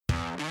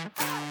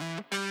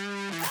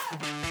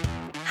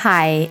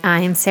Hi,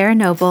 I'm Sarah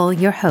Noble,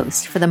 your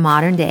host for the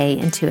Modern Day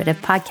Intuitive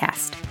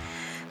Podcast.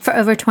 For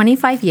over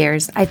 25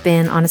 years, I've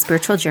been on a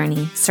spiritual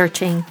journey,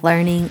 searching,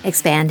 learning,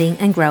 expanding,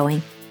 and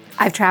growing.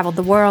 I've traveled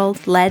the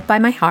world, led by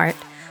my heart,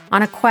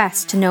 on a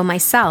quest to know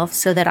myself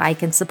so that I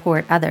can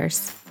support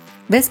others.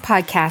 This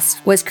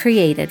podcast was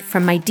created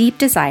from my deep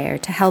desire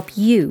to help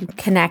you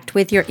connect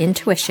with your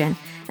intuition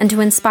and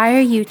to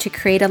inspire you to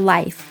create a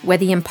life where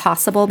the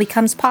impossible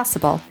becomes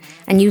possible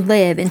and you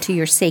live into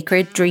your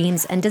sacred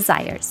dreams and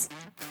desires.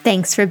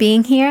 Thanks for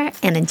being here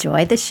and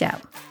enjoy the show.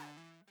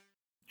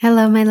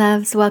 Hello, my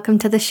loves. Welcome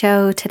to the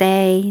show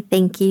today.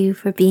 Thank you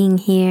for being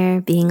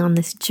here, being on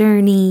this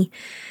journey,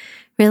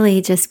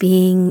 really just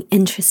being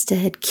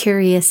interested,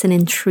 curious, and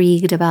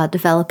intrigued about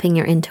developing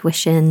your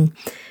intuition,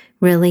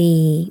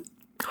 really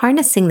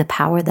harnessing the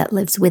power that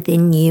lives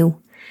within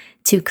you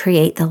to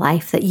create the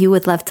life that you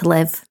would love to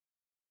live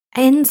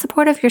in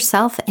support of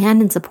yourself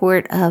and in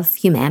support of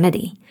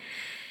humanity.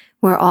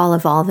 We're all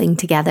evolving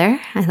together.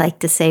 I like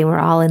to say we're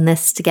all in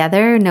this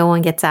together. No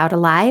one gets out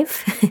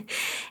alive.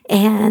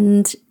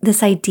 And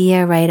this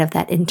idea, right, of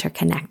that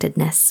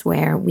interconnectedness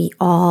where we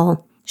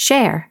all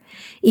share,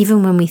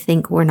 even when we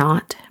think we're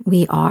not,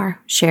 we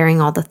are sharing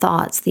all the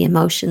thoughts, the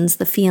emotions,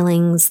 the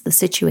feelings, the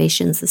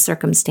situations, the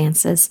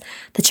circumstances,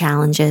 the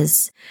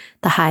challenges,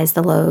 the highs,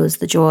 the lows,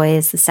 the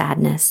joys, the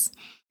sadness.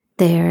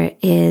 There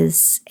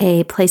is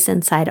a place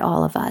inside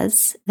all of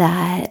us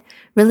that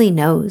really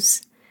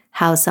knows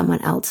how someone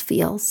else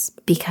feels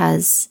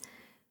because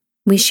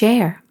we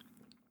share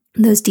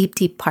those deep,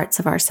 deep parts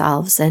of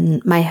ourselves.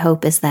 And my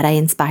hope is that I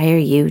inspire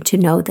you to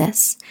know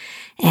this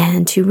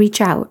and to reach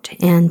out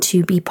and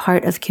to be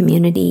part of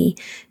community,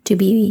 to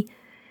be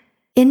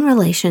in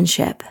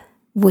relationship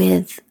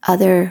with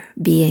other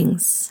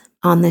beings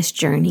on this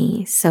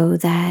journey so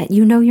that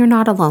you know you're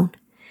not alone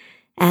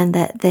and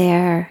that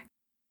there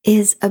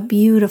is a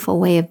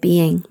beautiful way of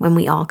being when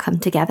we all come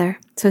together.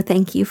 So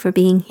thank you for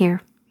being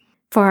here.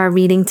 For our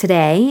reading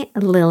today,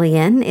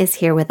 Lylian is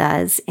here with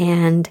us,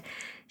 and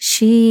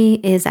she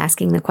is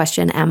asking the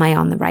question, am I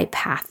on the right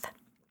path?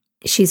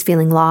 She's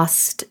feeling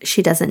lost.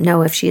 She doesn't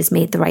know if she has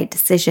made the right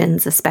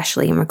decisions,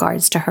 especially in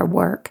regards to her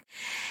work.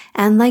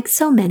 And like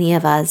so many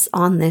of us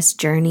on this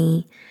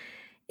journey,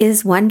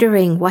 is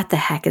wondering what the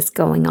heck is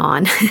going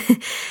on.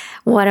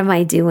 What am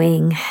I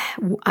doing?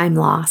 I'm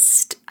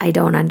lost. I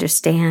don't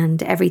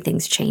understand.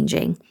 Everything's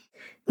changing.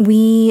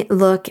 We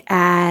look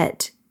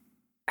at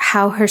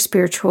how her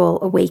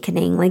spiritual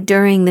awakening, like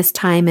during this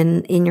time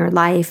in your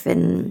life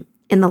and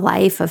in the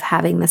life of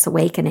having this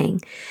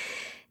awakening,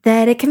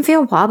 that it can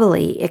feel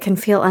wobbly, it can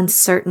feel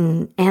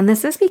uncertain. And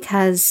this is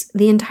because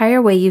the entire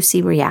way you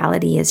see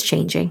reality is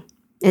changing.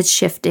 It's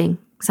shifting.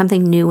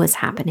 Something new is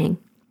happening.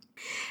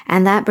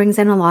 And that brings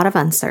in a lot of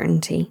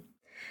uncertainty.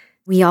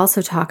 We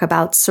also talk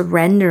about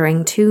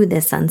surrendering to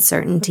this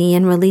uncertainty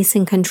and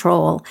releasing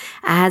control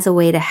as a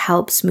way to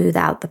help smooth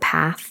out the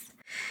path.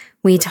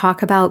 We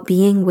talk about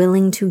being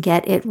willing to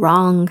get it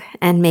wrong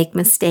and make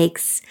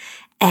mistakes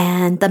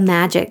and the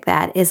magic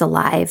that is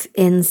alive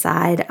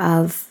inside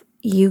of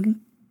you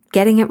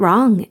getting it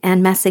wrong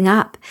and messing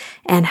up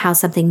and how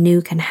something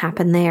new can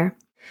happen there.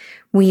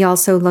 We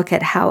also look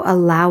at how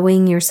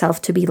allowing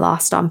yourself to be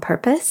lost on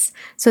purpose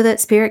so that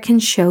spirit can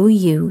show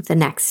you the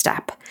next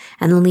step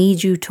and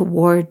lead you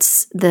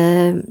towards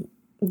the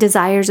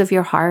desires of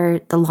your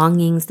heart, the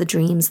longings, the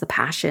dreams, the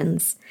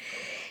passions.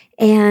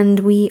 And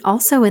we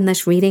also in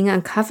this reading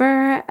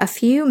uncover a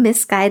few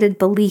misguided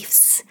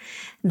beliefs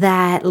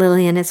that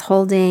Lylian is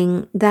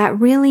holding that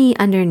really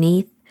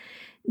underneath,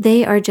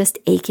 they are just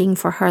aching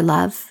for her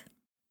love.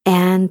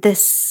 And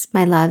this,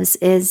 my loves,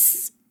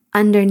 is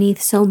underneath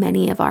so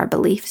many of our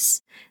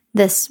beliefs.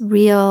 This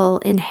real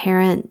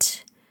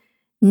inherent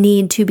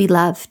need to be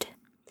loved,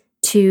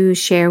 to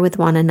share with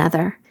one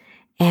another.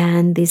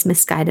 And these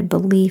misguided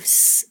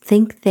beliefs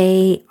think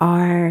they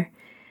are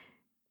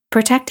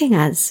protecting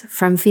us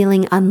from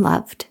feeling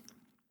unloved.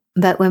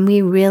 But when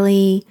we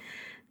really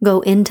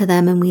go into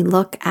them and we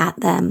look at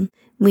them,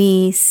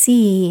 we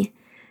see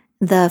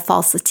the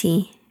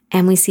falsity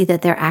and we see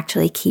that they're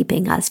actually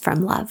keeping us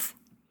from love.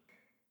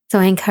 So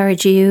I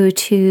encourage you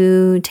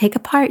to take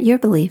apart your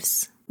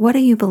beliefs. What are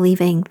you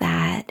believing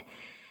that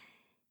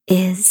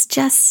is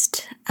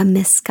just a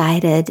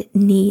misguided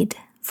need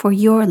for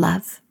your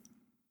love?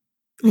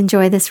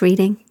 Enjoy this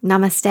reading.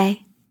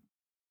 Namaste.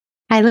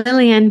 Hi,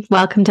 Lylian.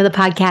 Welcome to the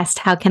podcast.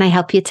 How can I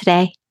help you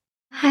today?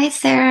 Hi,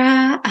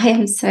 Sarah. I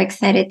am so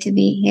excited to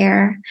be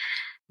here.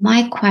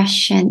 My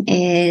question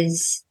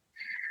is,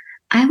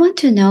 I want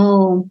to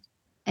know,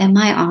 am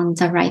I on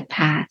the right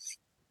path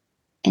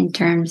in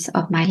terms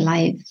of my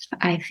life?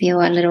 I feel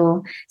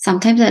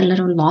sometimes a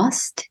little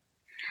lost.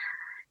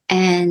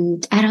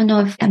 And I don't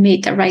know if I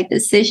made the right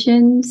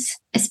decisions,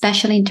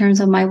 especially in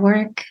terms of my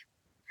work.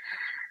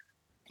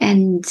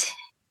 And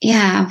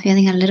yeah, I'm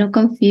feeling a little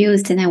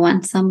confused and I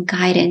want some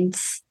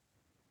guidance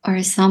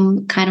or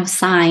some kind of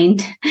sign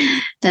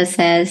that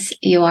says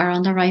you are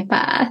on the right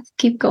path,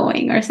 keep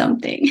going or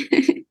something.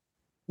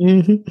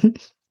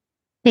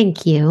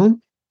 Thank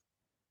you.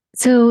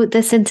 So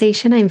the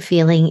sensation I'm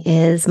feeling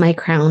is my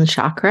crown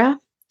chakra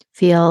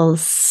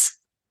feels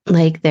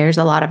like there's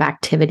a lot of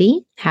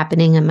activity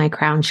happening in my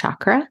crown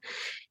chakra.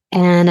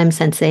 And I'm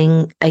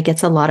sensing it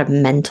gets a lot of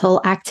mental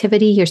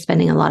activity. You're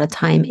spending a lot of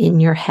time in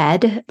your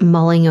head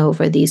mulling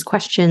over these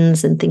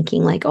questions and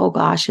thinking like, oh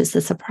gosh, is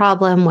this a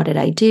problem? What did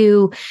I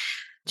do?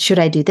 Should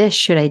I do this?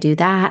 Should I do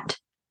that?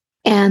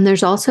 And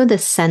there's also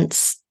this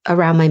sense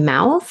around my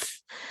mouth.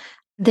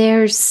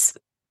 There's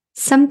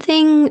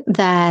something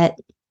that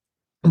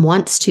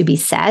wants to be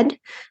said.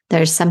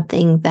 There's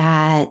something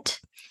that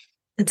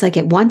it's like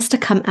it wants to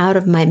come out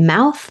of my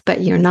mouth,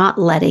 but you're not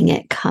letting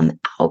it come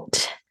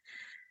out.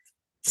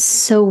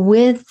 So,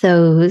 with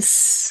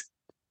those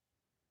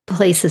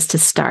places to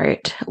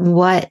start,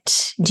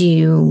 what do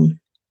you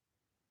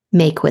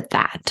make with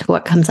that?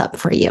 What comes up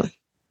for you?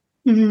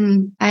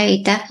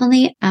 I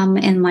definitely am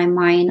in my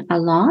mind a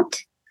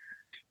lot.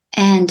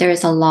 And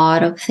there's a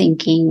lot of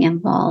thinking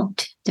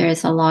involved.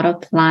 There's a lot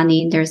of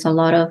planning.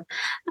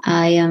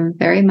 I am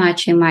very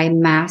much in my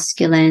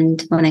masculine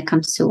when it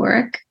comes to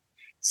work.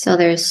 So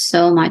there's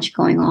so much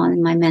going on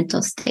in my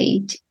mental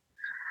state.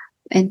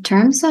 In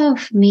terms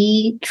of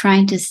me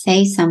trying to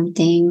say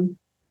something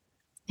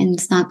and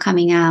it's not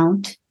coming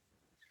out,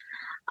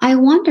 I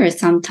wonder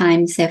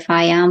sometimes if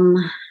I am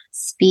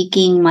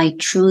speaking my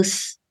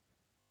truth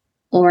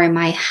or am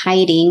I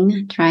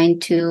hiding,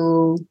 trying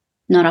to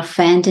not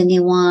offend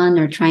anyone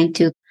or trying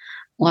to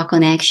walk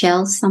on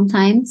eggshells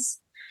sometimes.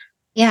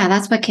 Yeah,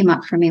 that's what came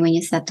up for me when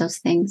you said those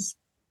things.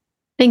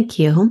 Thank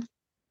you.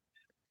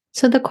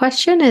 So the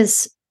question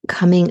is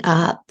coming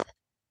up,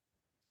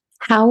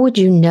 how would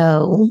you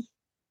know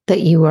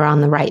that you were on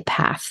the right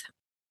path?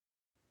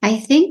 I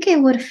think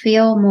it would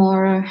feel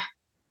more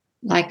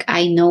like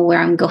I know where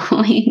I'm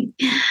going.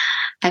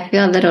 I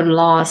feel a little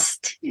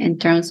lost in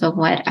terms of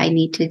what I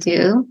need to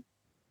do.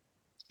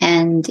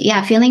 And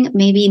yeah, feeling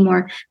maybe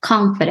more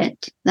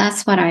confident.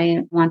 That's what I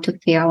want to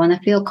feel. I want to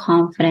feel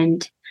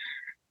confident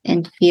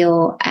and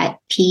feel at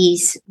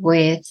peace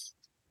with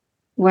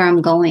where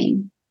I'm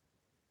going.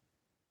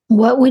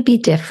 What would be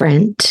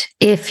different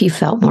if you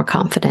felt more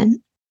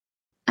confident?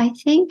 I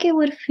think it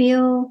would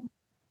feel,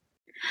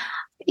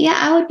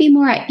 I would be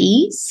more at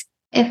ease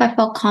if I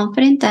felt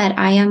confident that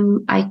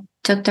I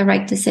took the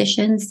right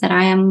decisions, that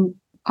I am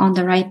on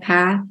the right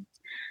path.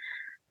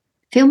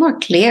 Feel more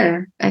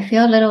clear. I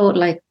feel a little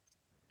like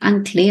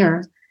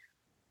unclear.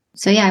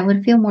 So yeah, I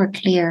would feel more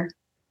clear.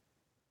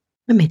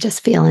 Let me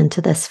just feel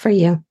into this for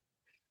you.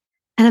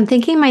 And I'm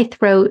thinking my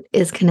throat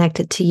is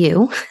connected to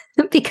you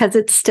because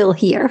it's still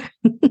here.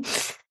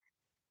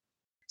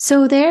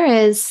 So there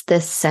is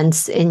this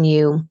sense in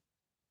you.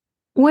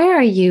 Where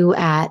are you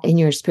at in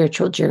your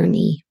spiritual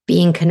journey?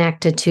 Being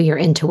connected to your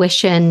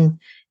intuition,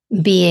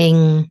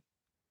 being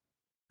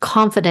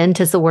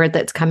confident is the word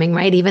that's coming,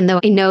 right? Even though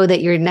I know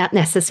that you're not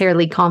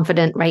necessarily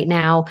confident right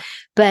now,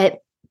 but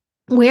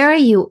where are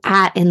you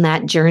at in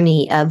that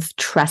journey of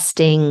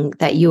trusting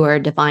that you are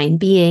a divine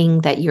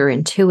being, that you're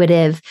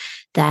intuitive,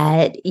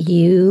 that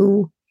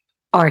you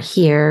are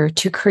here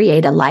to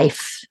create a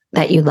life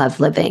that you love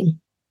living?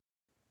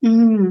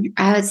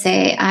 I would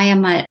say I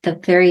am at the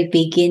very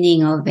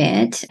beginning of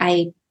it.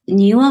 I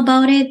knew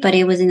about it, but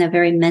it was in a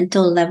very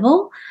mental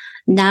level.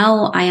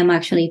 Now I am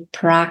actually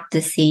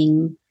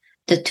practicing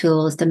the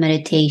tools, the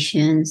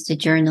meditations, the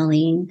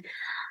journaling.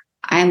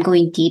 I'm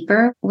going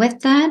deeper with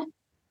that,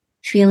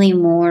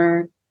 feeling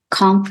more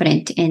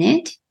confident in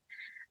it.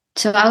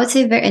 So I would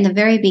say in the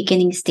very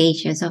beginning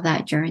stages of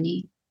that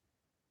journey.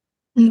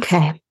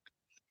 Okay.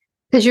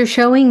 Because you're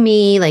showing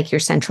me like your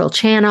central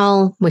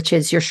channel, which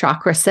is your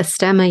chakra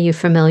system. Are you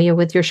familiar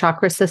with your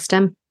chakra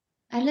system?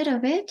 A little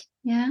bit,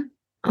 yeah.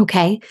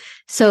 Okay.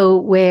 So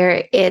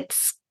where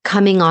it's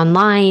coming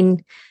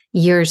online,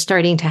 you're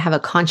starting to have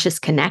a conscious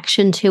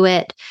connection to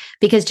it.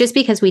 Because just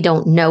because we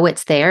don't know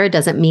it's there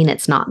doesn't mean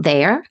it's not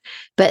there.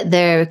 But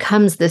there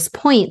comes this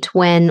point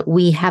when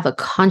we have a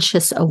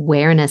conscious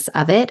awareness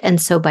of it.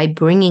 And so by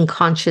bringing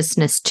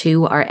consciousness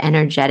to our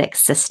energetic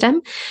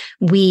system,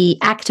 we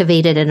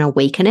activate it and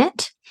awaken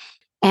it.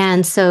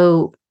 And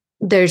so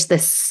there's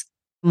this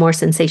more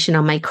sensation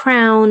on my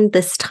crown.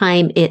 This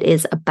time it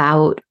is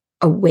about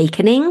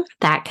awakening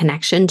that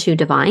connection to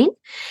divine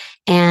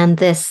and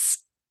this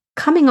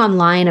coming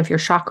online of your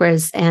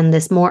chakras and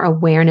this more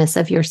awareness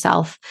of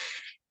yourself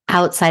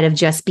outside of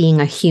just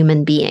being a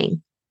human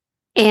being.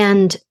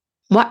 And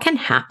what can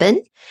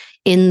happen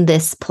in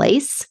this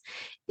place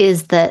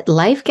is that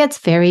life gets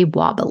very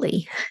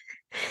wobbly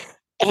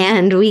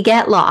and we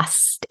get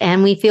lost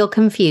and we feel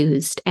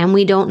confused and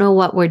we don't know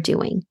what we're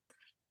doing.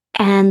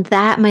 And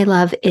that, my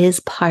love, is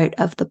part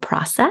of the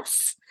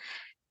process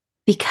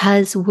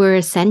because we're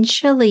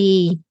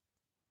essentially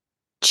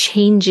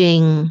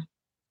changing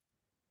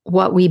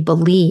what we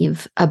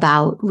believe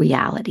about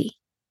reality,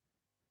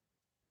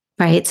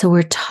 right? So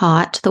we're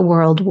taught the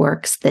world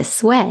works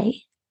this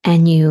way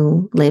and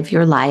you live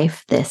your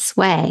life this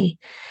way.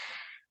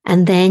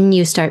 And then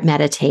you start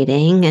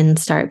meditating and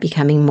start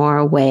becoming more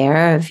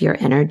aware of your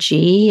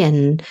energy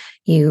and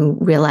You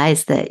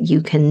realize that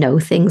you can know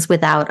things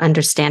without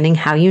understanding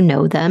how you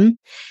know them.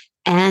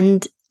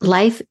 And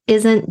life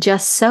isn't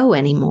just so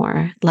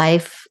anymore.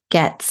 Life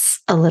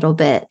gets a little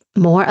bit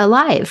more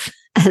alive,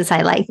 as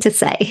I like to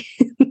say.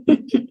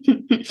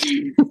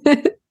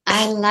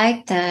 I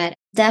like that.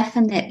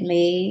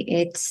 Definitely,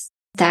 it's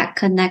that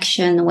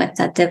connection with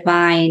the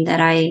divine that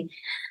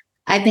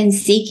I've been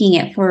seeking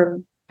it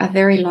for a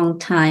very long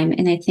time,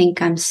 and I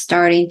think I'm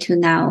starting to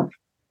now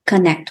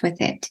connect with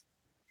it.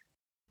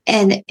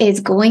 And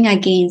it's going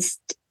against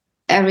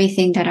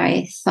everything that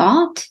I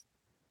thought,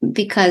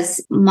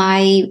 because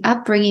my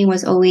upbringing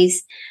was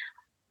always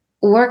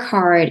work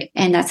hard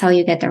and that's how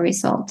you get the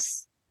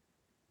results.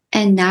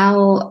 And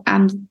now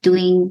I'm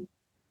doing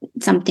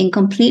something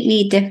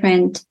completely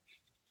different,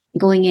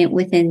 going in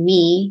within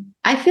me.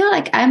 I feel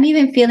like I'm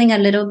even feeling a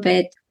little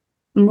bit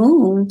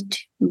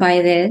moved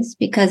by this,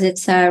 because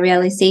it's a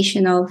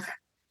realization of,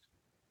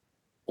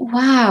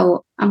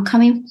 wow, I'm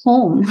coming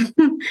home.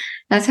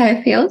 That's how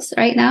it feels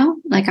right now.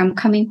 Like I'm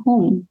coming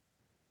home,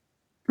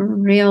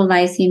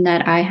 realizing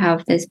that I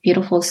have this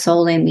beautiful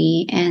soul in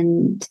me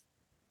and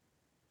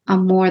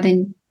I'm more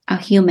than a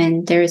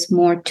human. There's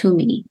more to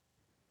me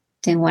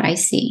than what I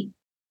see.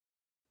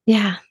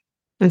 Yeah,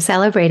 I'm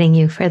celebrating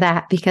you for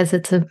that, because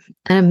it's an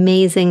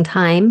amazing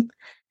time,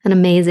 an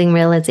amazing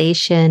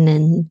realization.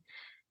 And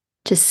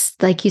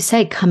just like you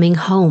said, coming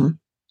home,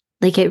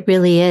 like it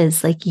really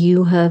is like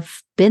you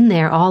have been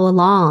there all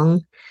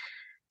along.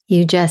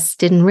 You just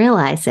didn't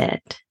realize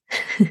it.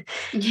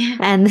 Yeah.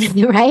 And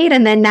right.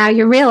 And then now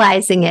you're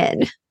realizing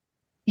it.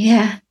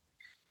 Yeah.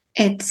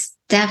 It's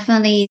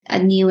definitely a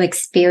new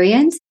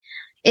experience.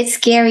 It's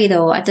scary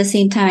though. At the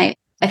same time,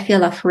 I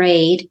feel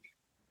afraid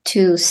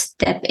to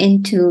step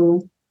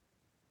into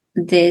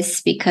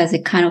this, because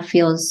it kind of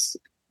feels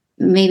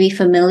maybe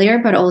familiar,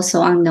 but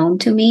also unknown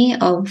to me,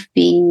 of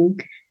being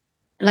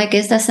like,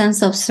 it's the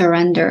sense of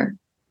surrender,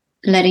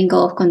 letting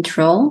go of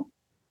control,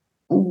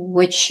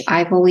 which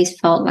I've always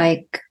felt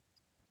like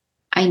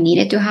I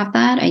needed to have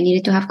that. I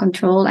needed to have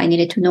control. I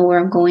needed to know where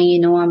I'm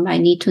going. I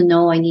need to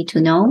know. I need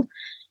to know.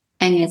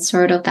 And it's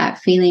sort of that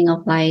feeling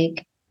of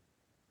like,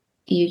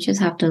 you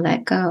just have to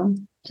let go,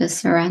 just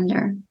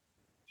surrender.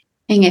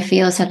 And it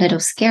feels a little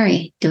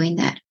scary doing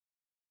that.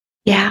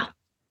 Yeah,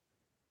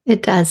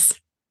 it does.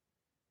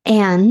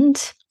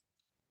 And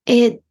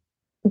it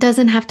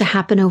doesn't have to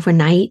happen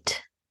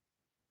overnight.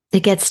 It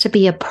gets to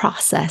be a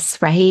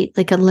process, right?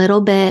 Like a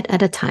little bit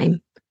at a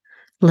time,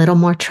 a little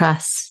more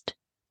trust,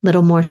 a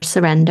little more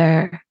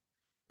surrender,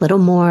 a little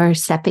more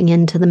stepping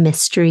into the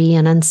mystery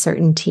and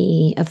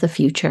uncertainty of the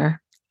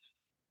future.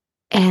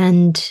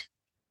 And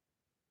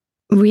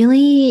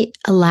really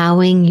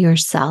allowing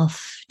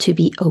yourself to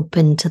be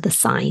open to the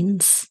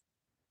signs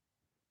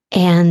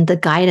and the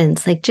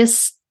guidance, like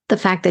just the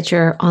fact that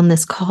you're on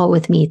this call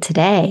with me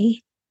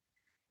today,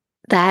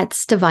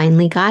 that's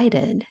divinely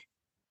guided.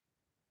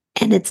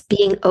 And it's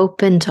being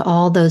open to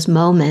all those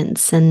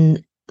moments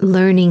and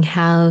learning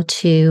how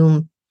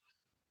to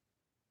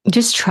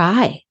just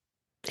try,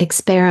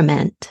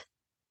 experiment,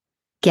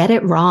 get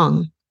it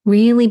wrong,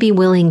 really be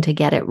willing to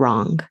get it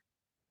wrong.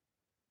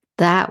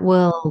 That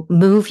will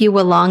move you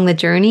along the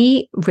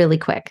journey really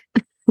quick.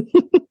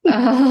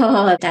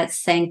 Oh, that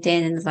sank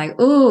in, and it's like,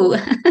 ooh,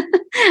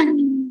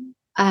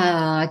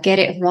 get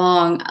it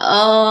wrong.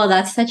 Oh,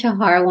 that's such a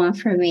hard one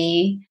for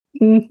me.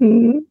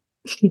 Mm-hmm.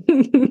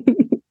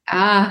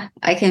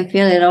 I can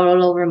feel it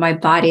all over my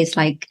body. It's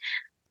like,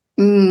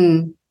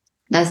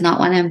 does not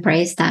want to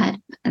embrace that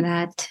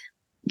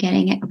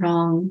getting it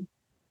wrong.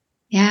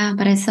 Yeah,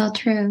 but it's so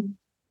true.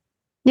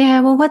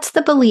 Yeah, well, what's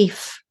the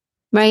belief,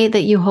 right,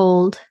 that you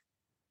hold?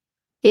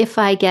 If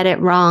I get it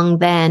wrong,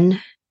 then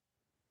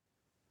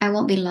I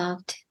won't be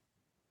loved.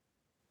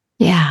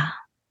 yeah.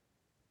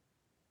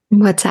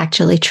 What's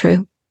actually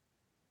true?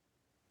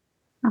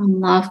 I'm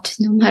loved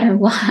no matter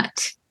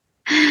what.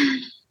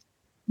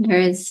 There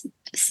is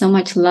so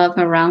much love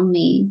around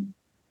me.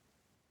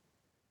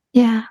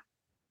 Yeah.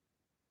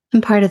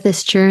 And part of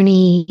this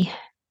journey,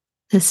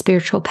 this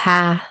spiritual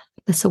path,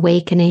 this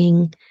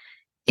awakening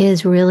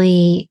is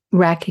really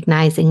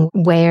recognizing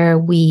where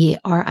we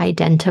are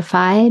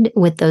identified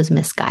with those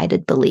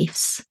misguided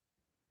beliefs.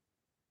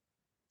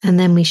 And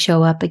then we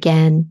show up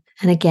again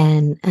and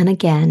again and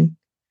again,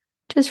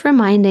 just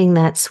reminding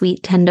that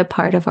sweet, tender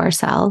part of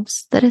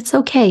ourselves that it's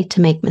okay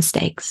to make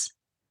mistakes.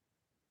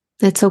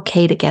 It's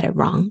okay to get it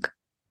wrong.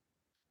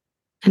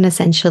 And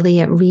essentially,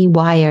 it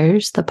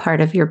rewires the part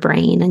of your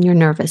brain and your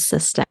nervous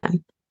system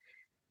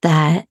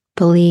that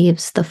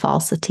believes the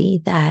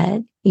falsity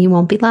that you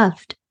won't be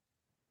loved.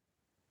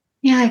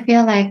 Yeah, I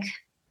feel like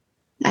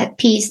that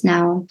peace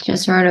now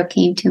just sort of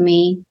came to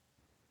me.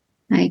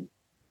 Like,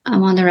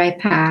 I'm on the right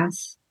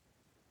path,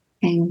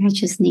 and I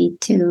just need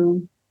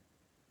to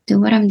do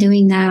what I'm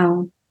doing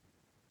now,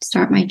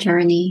 start my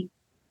journey,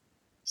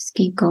 just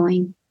keep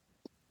going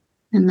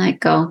and let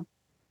go.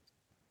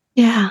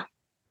 Yeah.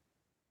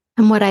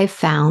 And what I've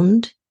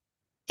found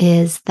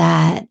is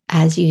that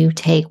as you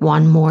take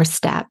one more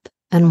step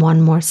and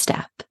one more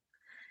step,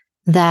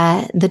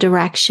 that the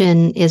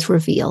direction is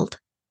revealed.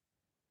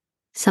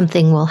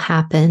 Something will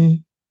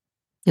happen.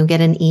 You'll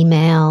get an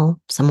email.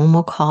 Someone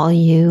will call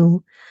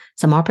you.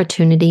 Some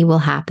opportunity will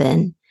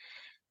happen.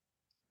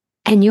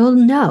 And you'll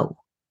know,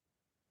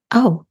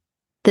 oh,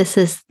 this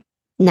is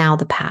now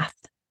the path.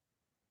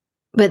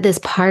 But this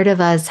part of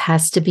us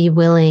has to be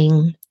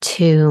willing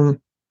to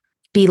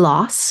be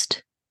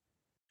lost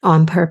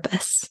on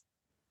purpose.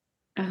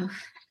 Oh.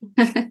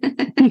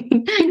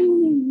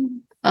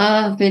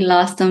 Oh, be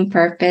lost on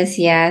purpose.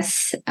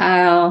 Yes.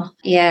 Oh,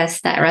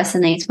 yes. That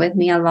resonates with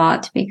me a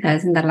lot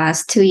because in the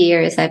last 2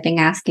 years, I've been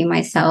asking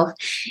myself,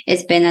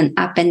 it's been an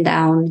up and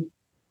down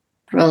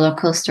roller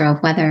coaster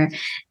of whether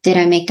did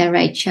I make the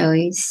right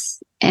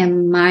choice?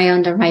 Am I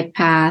on the right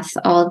path?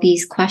 All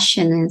these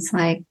questions, it's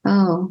like,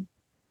 oh,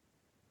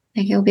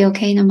 like you'll be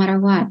okay no matter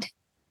what.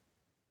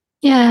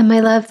 Yeah, my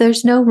love,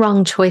 there's no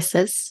wrong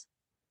choices.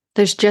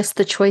 There's just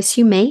the choice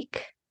you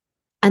make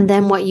and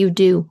then what you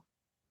do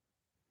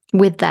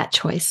with that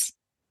choice.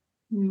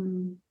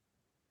 Mm.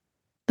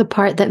 The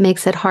part that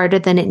makes it harder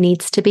than it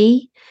needs to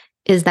be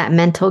is that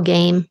mental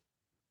game.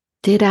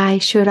 Did I,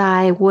 should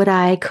I, would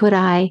I, could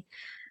I?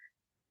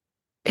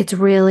 It's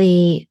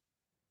really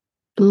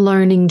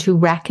learning to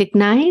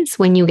recognize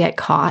when you get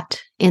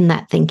caught in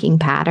that thinking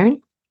pattern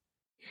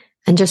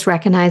and just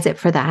recognize it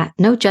for that.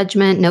 No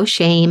judgment, no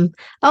shame.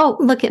 Oh,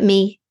 look at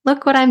me.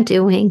 Look what I'm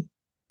doing.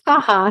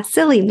 Aha,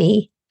 silly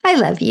me. I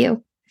love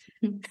you.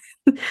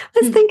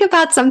 Let's think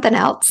about something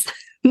else.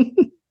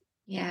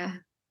 Yeah,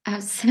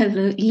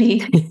 absolutely.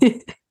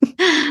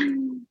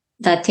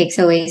 That takes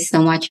away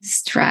so much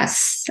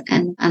stress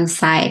and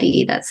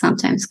anxiety that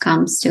sometimes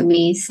comes to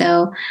me.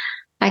 So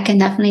I can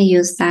definitely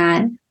use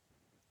that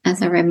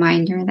as a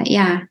reminder that,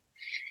 yeah,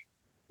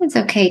 it's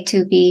okay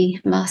to be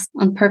lost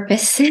on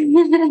purpose.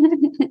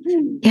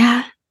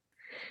 Yeah.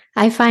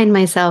 I find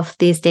myself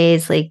these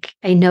days, like,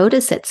 I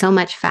notice it so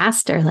much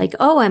faster. Like,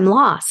 oh, I'm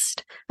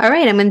lost. All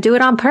right, I'm going to do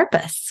it on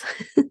purpose.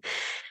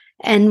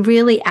 And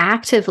really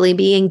actively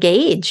be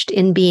engaged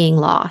in being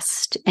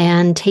lost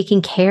and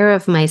taking care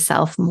of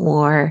myself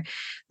more,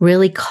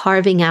 really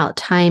carving out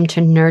time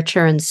to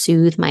nurture and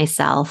soothe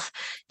myself,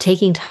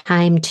 taking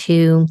time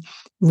to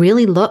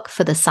really look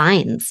for the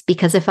signs.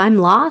 Because if I'm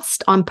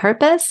lost on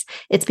purpose,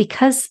 it's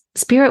because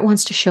Spirit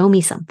wants to show me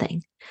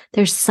something.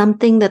 There's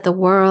something that the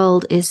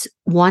world is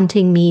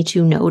wanting me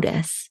to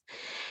notice.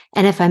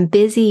 And if I'm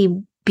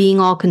busy being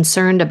all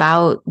concerned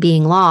about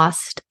being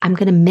lost, I'm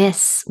going to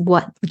miss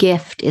what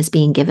gift is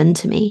being given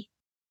to me.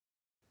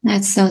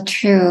 That's so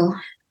true.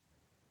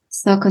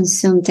 So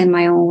consumed in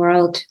my own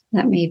world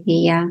that maybe,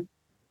 yeah, I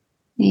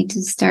need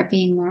to start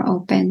being more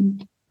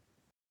open.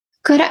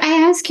 Could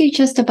I ask you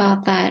just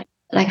about that,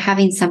 like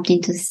having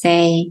something to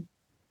say,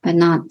 but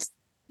not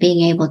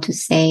being able to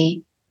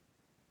say?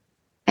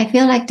 I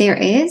feel like there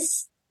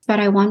is, but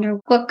I wonder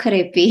what could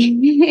it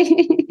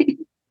be?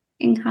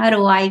 And how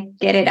do I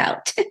get it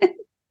out?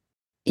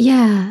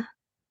 Yeah.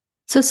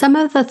 So some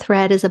of the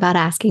thread is about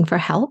asking for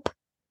help,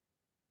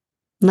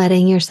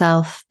 letting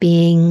yourself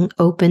being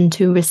open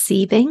to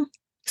receiving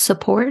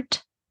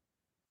support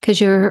because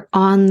you're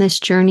on this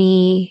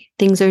journey.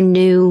 Things are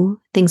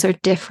new, things are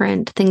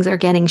different, things are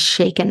getting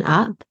shaken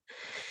up.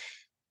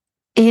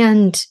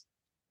 And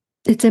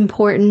it's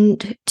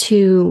important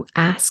to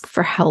ask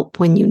for help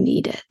when you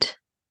need it.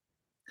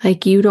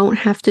 Like, you don't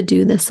have to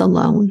do this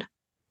alone.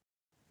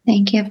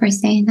 Thank you for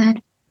saying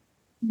that.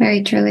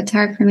 Very true. It's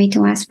hard for me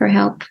to ask for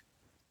help.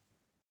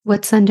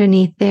 What's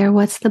underneath there?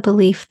 What's the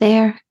belief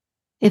there?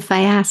 If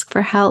I ask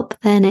for help,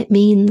 then it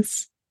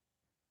means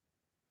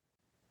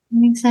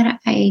that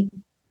I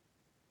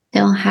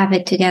don't have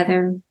it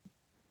together,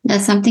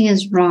 that something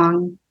is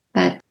wrong,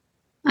 that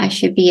I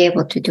should be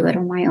able to do it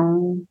on my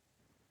own.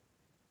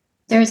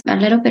 There's a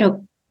little bit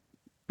of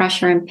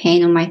pressure and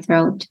pain on my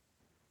throat.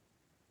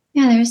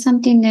 Yeah, there's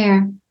something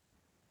there.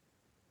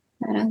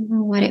 I don't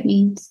know what it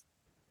means.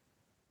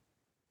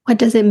 What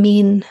does it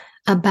mean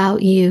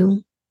about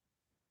you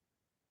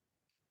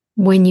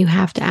when you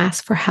have to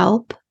ask for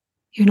help?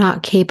 You're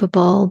not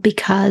capable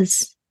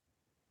because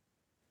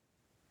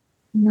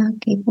I'm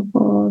not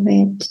capable of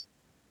it.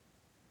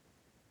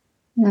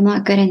 I'm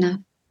not good enough.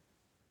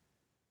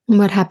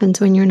 What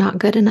happens when you're not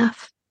good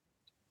enough?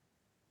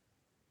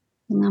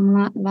 And I'm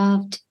not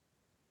loved.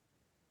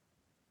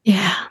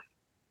 Yeah.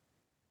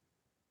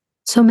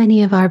 So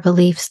many of our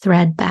beliefs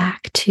thread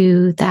back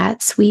to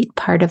that sweet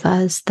part of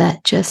us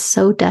that just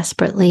so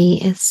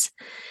desperately is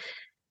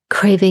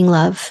craving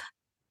love.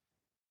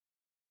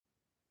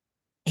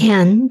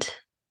 And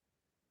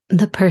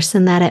the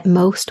person that it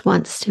most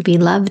wants to be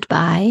loved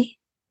by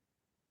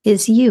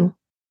is you.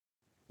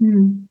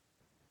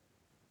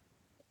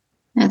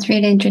 That's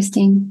really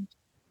interesting.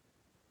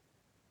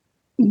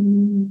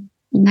 And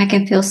I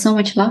can feel so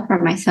much love for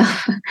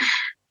myself.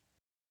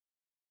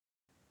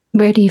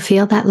 Where do you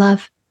feel that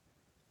love?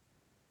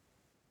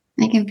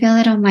 I can feel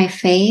it on my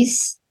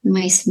face,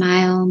 my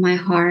smile, my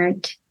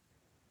heart.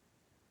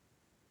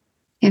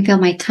 I can feel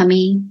my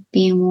tummy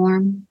being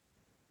warm.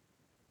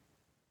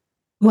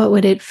 What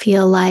would it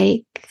feel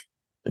like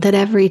that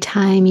every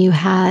time you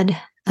had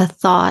a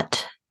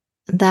thought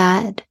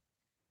that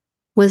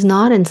was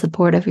not in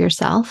support of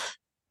yourself,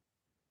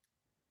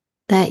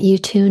 that you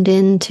tuned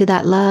into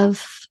that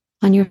love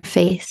on your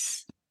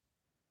face,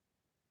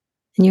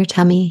 in your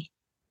tummy,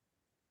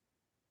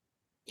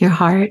 your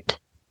heart.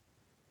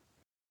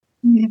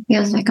 It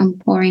feels like I'm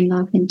pouring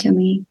love into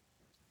me.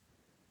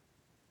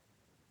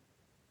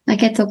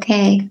 Like it's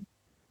okay.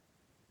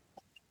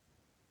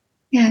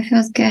 Yeah, it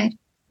feels good.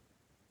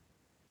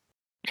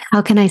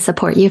 How can I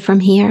support you from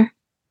here?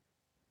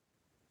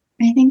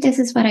 I think this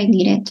is what I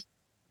needed.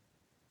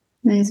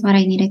 This is what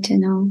I needed to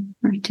know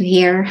or to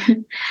hear,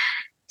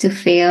 to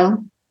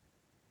feel,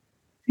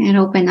 and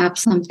open up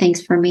some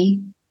things for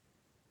me,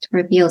 to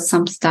reveal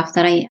some stuff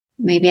that I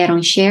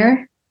don't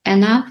share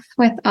enough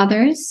with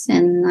others,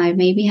 and I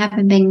maybe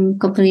haven't been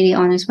completely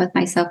honest with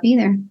myself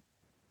either.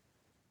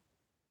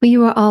 But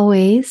you are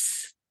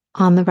always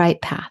on the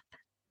right path,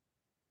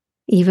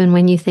 even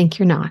when you think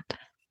you're not.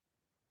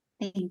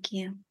 Thank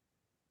you.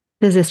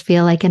 Does this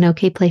feel like an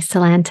okay place to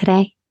land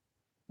today?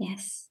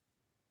 Yes.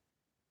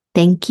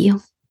 Thank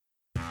you.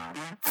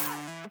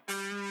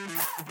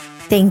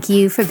 Thank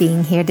you for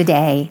being here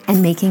today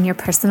and making your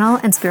personal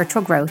and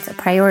spiritual growth a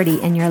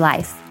priority in your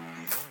life.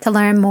 To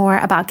learn more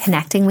about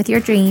connecting with your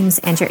dreams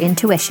and your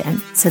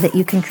intuition so that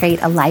you can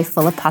create a life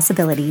full of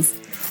possibilities,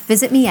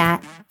 visit me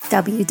at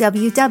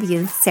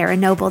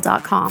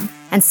www.sarahnoble.com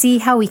and see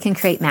how we can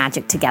create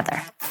magic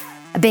together.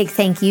 A big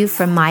thank you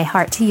from my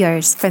heart to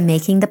yours for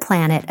making the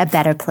planet a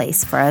better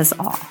place for us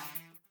all.